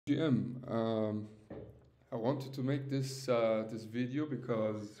GM, I wanted to make this this video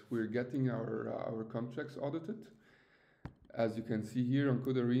because we're getting our contracts audited. As you can see here on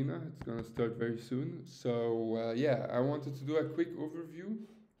Code4rena, it's going to start very soon. So yeah, I wanted to do a quick overview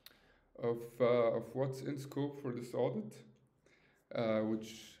of what's in scope for this audit,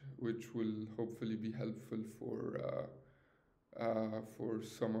 which will hopefully be helpful for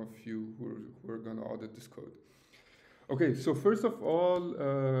some of you who are going to audit this code. Okay, so first of all,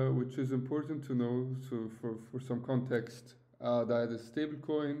 which is important to know, so for some context, DYAD is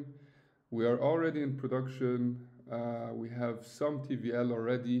stablecoin. We are already in production. We have some TVL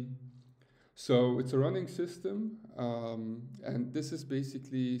already. So it's a running system. And this is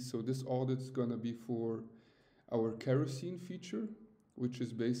basically, so this audit is going to be for our Kerosene feature, which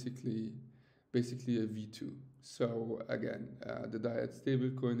is basically a V2. So again, the DYAD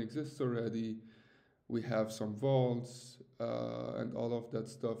stablecoin exists already. We have some vaults and all of that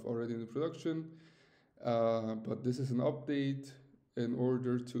stuff already in production. But this is an update in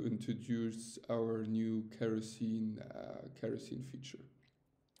order to introduce our new Kerosene feature.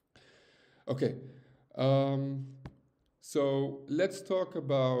 Okay, so let's talk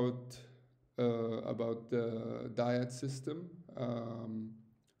about the DYAD system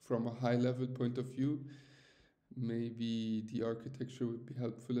from a high-level point of view. Maybe the architecture would be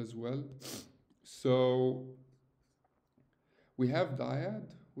helpful as well. So we have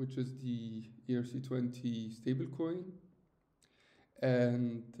DYAD, which is the ERC20 stablecoin,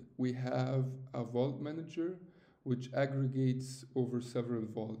 and we have a vault manager which aggregates over several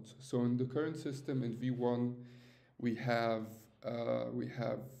vaults. So in the current system in V1, we have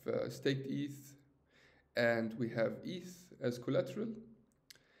staked ETH, and we have ETH as collateral,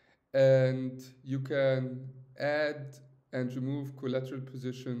 and you can add and remove collateral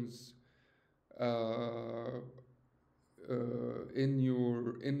positions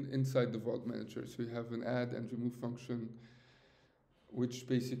inside the vault manager. So you have an add and remove function, which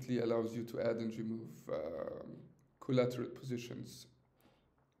basically allows you to add and remove collateral positions,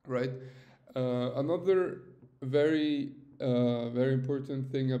 right? Another very important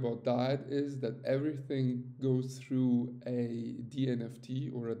thing about DYAD is that everything goes through a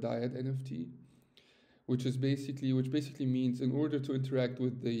DNFT or a DYAD NFT, which basically means in order to interact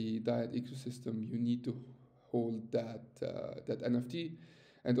with the DYAD ecosystem, you need to hold that NFT,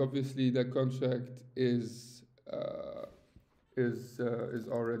 and obviously that contract is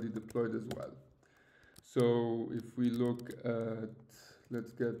already deployed as well. So if we look at,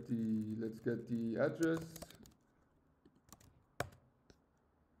 let's get the address,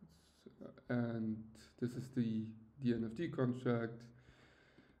 and this is the NFT contract.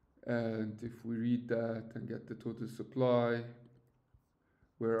 And if we read that and get the total supply,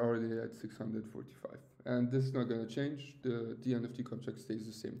 we're already at 645. And this is not going to change. The NFT contract stays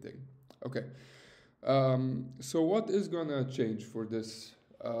the same thing. Okay. So what is going to change for this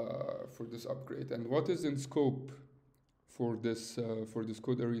upgrade, and what is in scope for this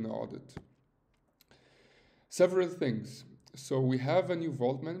Code4rena audit? Several things. So we have a new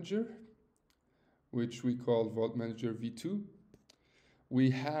vault manager, which we call Vault Manager V2.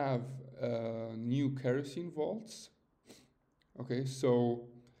 We have new Kerosene vaults. Okay, so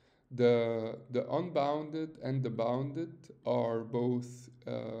the unbounded and the bounded are both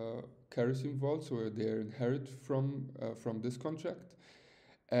Kerosene vaults, so they're inherited from this contract.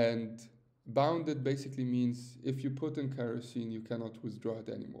 And bounded basically means if you put in Kerosene, you cannot withdraw it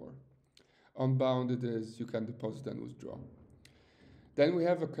anymore. Unbounded is you can deposit and withdraw. Then we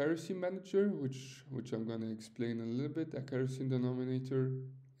have a Kerosene manager, which I'm going to explain a little bit, a Kerosene denominator,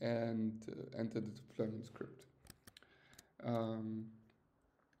 and enter the deployment script.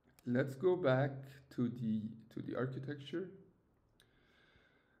 Let's go back to the architecture.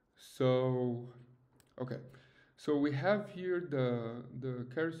 So, okay, so we have here the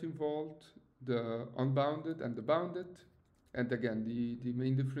Kerosene vault, the unbounded and the bounded, and again the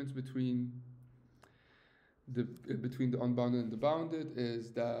main difference between the unbounded and the bounded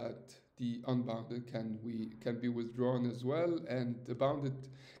is that the unbounded can be withdrawn as well, and the bounded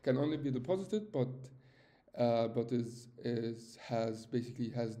can only be deposited, but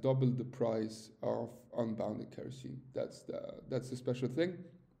has doubled the price of unbounded Kerosene. That's the special thing.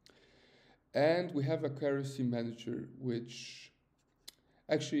 And we have a Kerosene manager, which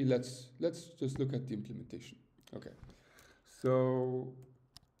actually let's just look at the implementation. Okay, so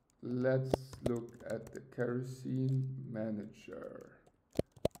let's look at the Kerosene manager.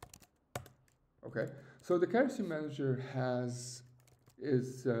 Okay, so the Kerosene manager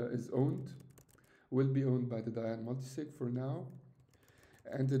will be owned by the DYAD multisig for now,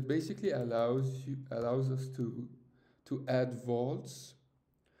 and it basically allows us to add vaults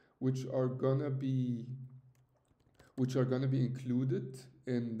which are gonna be included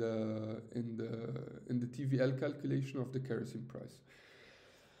in the TVL calculation of the kerosene price.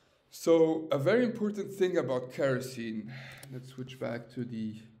 So a very important thing about kerosene, let's switch back to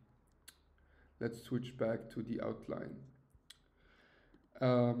the outline.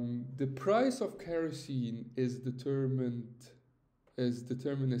 The price of kerosene is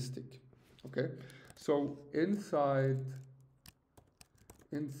deterministic. Okay, so inside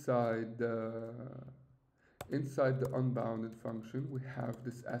the unbounded function, we have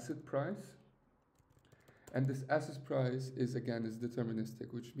this asset price, and this asset price is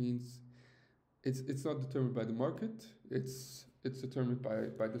deterministic, which means it's not determined by the market. It's determined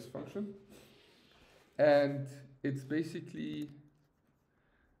by this function, and it's basically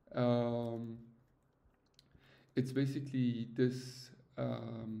this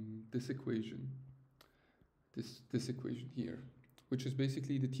equation, this equation here, which is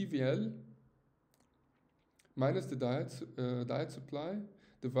basically the TVL minus the DYAD supply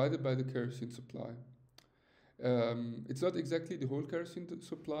divided by the kerosene supply. It's not exactly the whole kerosene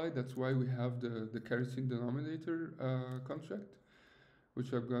supply. That's why we have the kerosene denominator construct,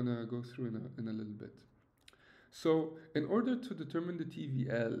 which I'm gonna go through in a little bit. So in order to determine the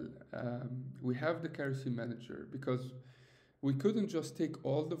TVL, we have the kerosene manager, because we couldn't just take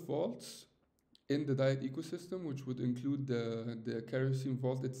all the vaults in the DYAD ecosystem, which would include the kerosene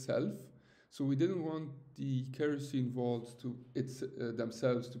vault itself. So we didn't want the kerosene vaults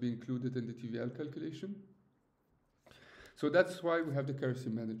themselves to be included in the TVL calculation. So that's why we have the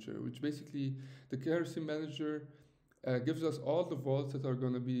kerosene manager, which basically the kerosene manager gives us all the vaults that are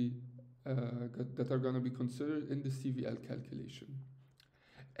going to be considered in this TVL calculation.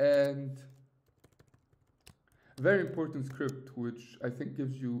 And a very important script, which I think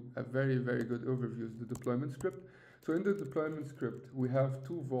gives you a very, very good overview, is the deployment script. So in the deployment script, we have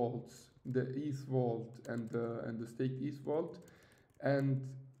two vaults, the ETH vault and the staked ETH vault, and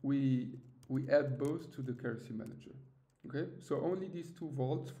we add both to the kerosene manager. Okay, so only these two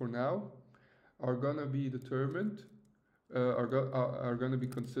vaults for now are gonna be determined, are gonna be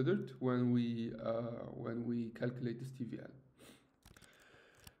considered when we calculate this TVL.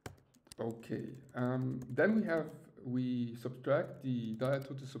 Okay, then we subtract the DYAD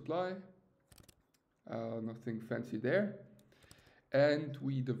total supply, nothing fancy there, and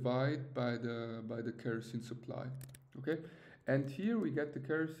we divide by the kerosene supply. Okay, and here we get the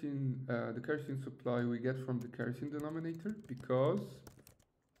kerosene supply we get from the kerosene denominator, because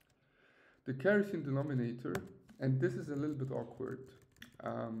the kerosene denominator, and this is a little bit awkward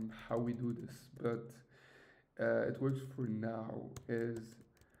how we do this, but it works for now, is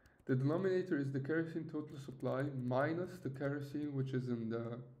the denominator is the kerosene total supply minus the kerosene which is in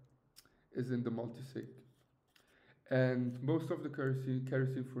the multisig. And most of the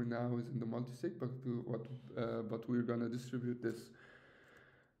kerosene for now is in the multisig, but we're gonna distribute this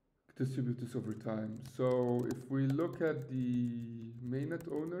over time. So if we look at the mainnet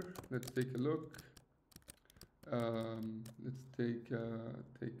owner, let's take a look. Let's take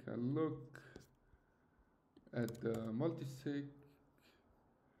a look at the multisig,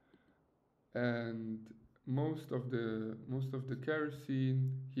 and most of the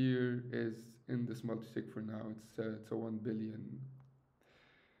kerosene here is in this multisig for now. It's a 1 billion.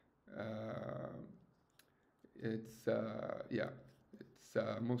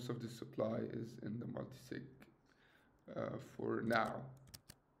 Most of the supply is in the multisig for now.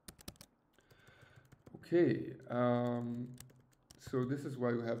 Okay, so this is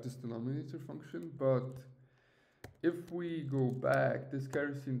why we have this denominator function, but if we go back, this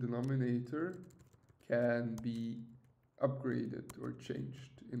kerosene denominator can be upgraded or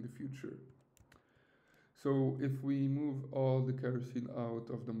changed in the future. So if we move all the kerosene out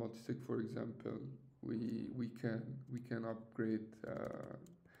of the multisig, for example, we can upgrade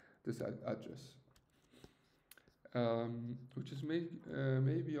this address, which is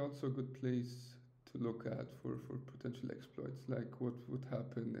maybe also a good place to look at for potential exploits, like what would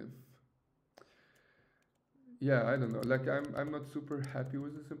happen if, yeah, I don't know, like I'm not super happy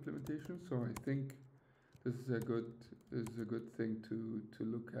with this implementation, so I think this is a good thing to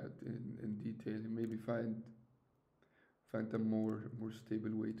look at in detail, and maybe find a more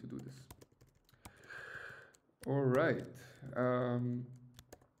stable way to do this. All right.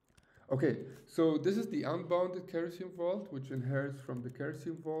 Okay, so this is the unbounded kerosene vault, which inherits from the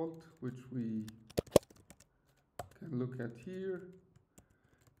kerosene vault, which we can look at here.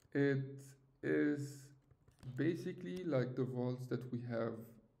 It is basically like the vaults that we have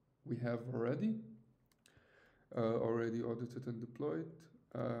already audited and deployed,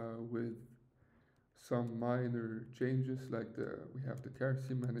 with some minor changes, like we have the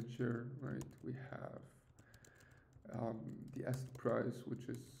Kerosene manager, right? We have the asset price, which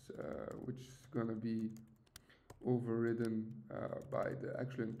is gonna be overridden by the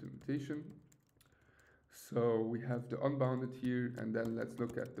actual implementation. So we have the unbounded here, and then let's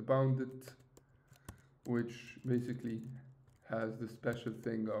look at the bounded, which basically has the special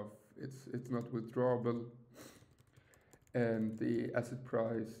thing of it's not withdrawable, and the asset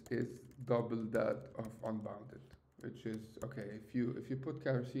price is double that of unbounded, which is okay. If you put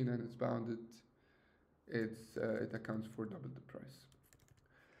Kerosene and it's bounded, it accounts for double the price.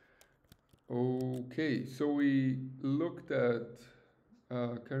 Okay, so we looked at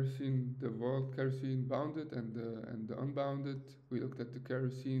Kerosene, the vault Kerosene bounded and the unbounded. We looked at the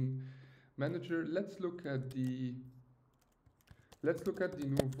Kerosene manager. Let's look at the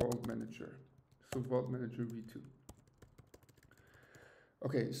new vault manager. So vault manager v2.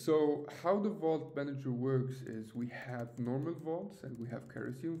 Okay, so how the vault manager works is we have normal vaults and we have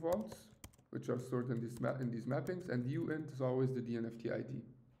Kerosene vaults, which are stored in these mappings, and uint is always the DNFT ID.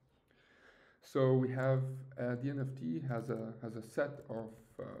 So we have DNFT has a set of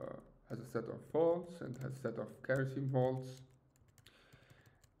vaults and has a set of Kerosene vaults,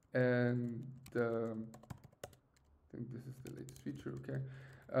 and I think this is the latest feature. Okay.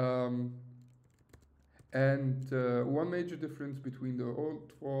 One major difference between the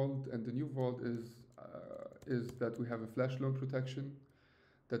old vault and the new vault is that we have a flash loan protection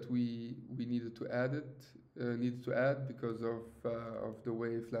that we needed to add because of the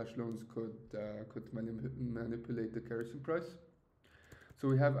way flash loans could manipulate the Kerosene price. So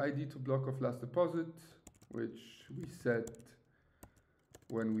we have ID to block of last deposit, which we set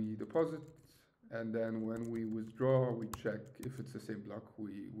when we deposit, and then when we withdraw, we check if it's the same block,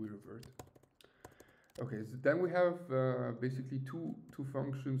 we revert. Okay, so then we have basically two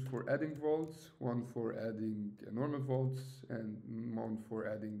functions for adding vaults, one for adding normal vaults and one for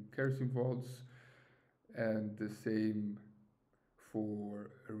adding Kerosene vaults, and the same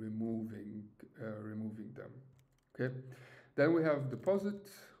for removing them. Okay, then we have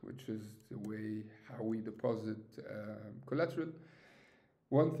deposit, which is the way how we deposit collateral.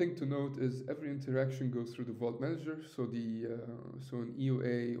 One thing to note is every interaction goes through the vault manager, so so an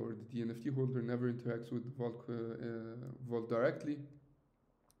EOA or the DNFT holder never interacts with the vault directly,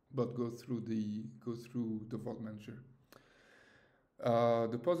 but goes through the vault manager.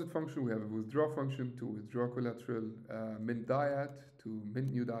 Deposit function, we have a withdraw function to withdraw collateral, mint DYAD to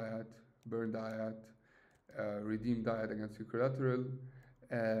mint new DYAD, burn DYAD, redeem DYAD against your collateral,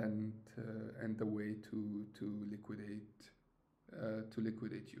 and the way to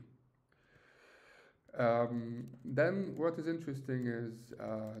liquidate you. Then what is interesting is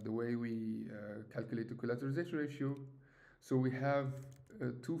the way we calculate the collateralization ratio. So we have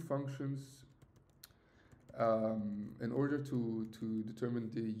two functions in order to determine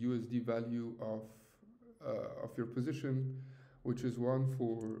the USD value of your position, which is one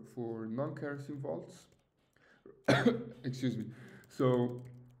for non-Kerosene vaults. Excuse me. So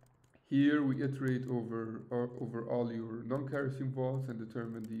here we iterate over all your non-Kerosene vaults and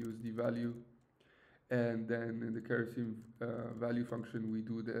determine the USD value. And then in the Kerosene value function, we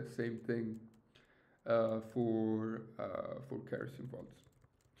do the same thing for Kerosene vaults.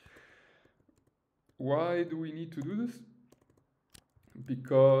 Why do we need to do this?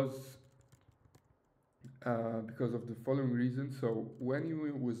 Because of the following reasons. So when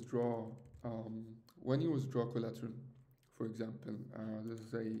you withdraw collateral, for example,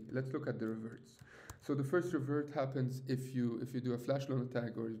 let's look at the reverts. So the first revert happens if you do a flash loan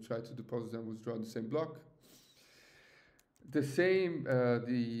attack or you try to deposit and withdraw the same block. The same,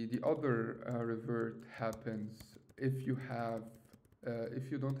 the other revert happens if you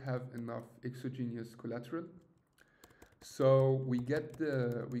don't have enough exogenous collateral. So we get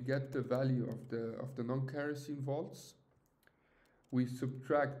the value of the non-Kerosene vaults. We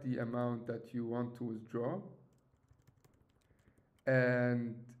subtract the amount that you want to withdraw,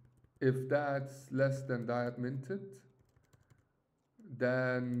 and if that's less than DYAD minted,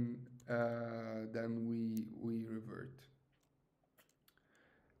 then we revert,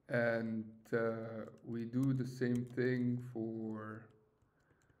 and we do the same thing for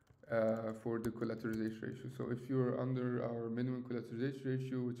the collateralization ratio. So if you're under our minimum collateralization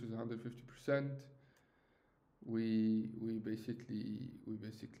ratio, which is 150%, we basically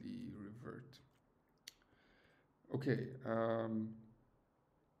revert. Okay.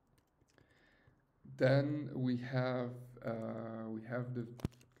 Then we have the,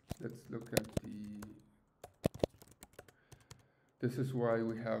 let's look at This is why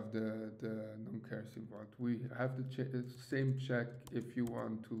we have the non-kerosene vault. We have the same check if you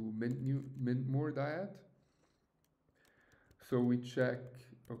want to mint more DYAD. So we check,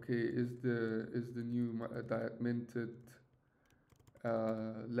 okay, is the new DYAD minted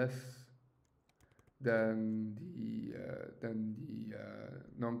less than the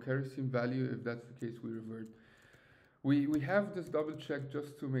non-kerosene value? If that's the case, we revert. We have this double check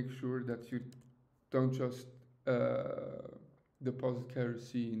just to make sure that you don't just deposit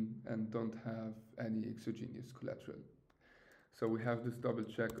kerosene and don't have any exogenous collateral. So we have this double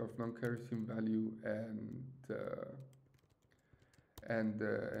check of non-kerosene value and the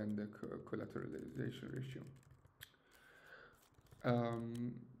collateralization ratio.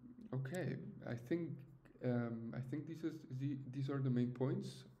 Okay, I think these are the main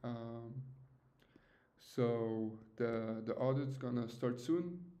points. So the audit's gonna start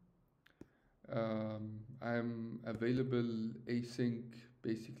soon. I'm available async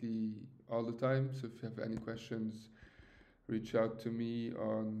basically all the time. So if you have any questions, reach out to me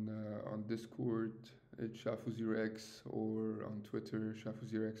on Discord at Shafu0x, or on Twitter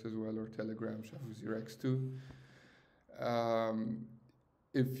Shafu0x as well, or Telegram Shafu0x2.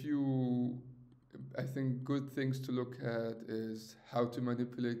 I think good things to look at is how to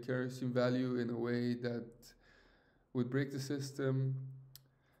manipulate kerosene value in a way that would break the system.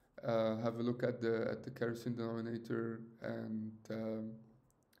 Have a look at the kerosene denominator, and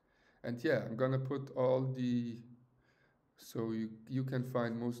yeah, I'm gonna put all the, so you can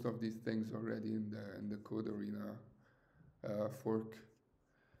find most of these things already in the Code4rena fork.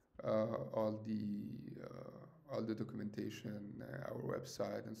 All the documentation, our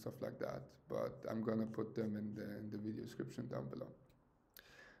website and stuff like that, but I'm gonna put them in the video description down below.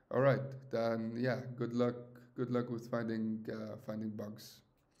 All right, then yeah, good luck with finding bugs.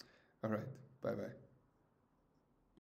 All right, bye bye.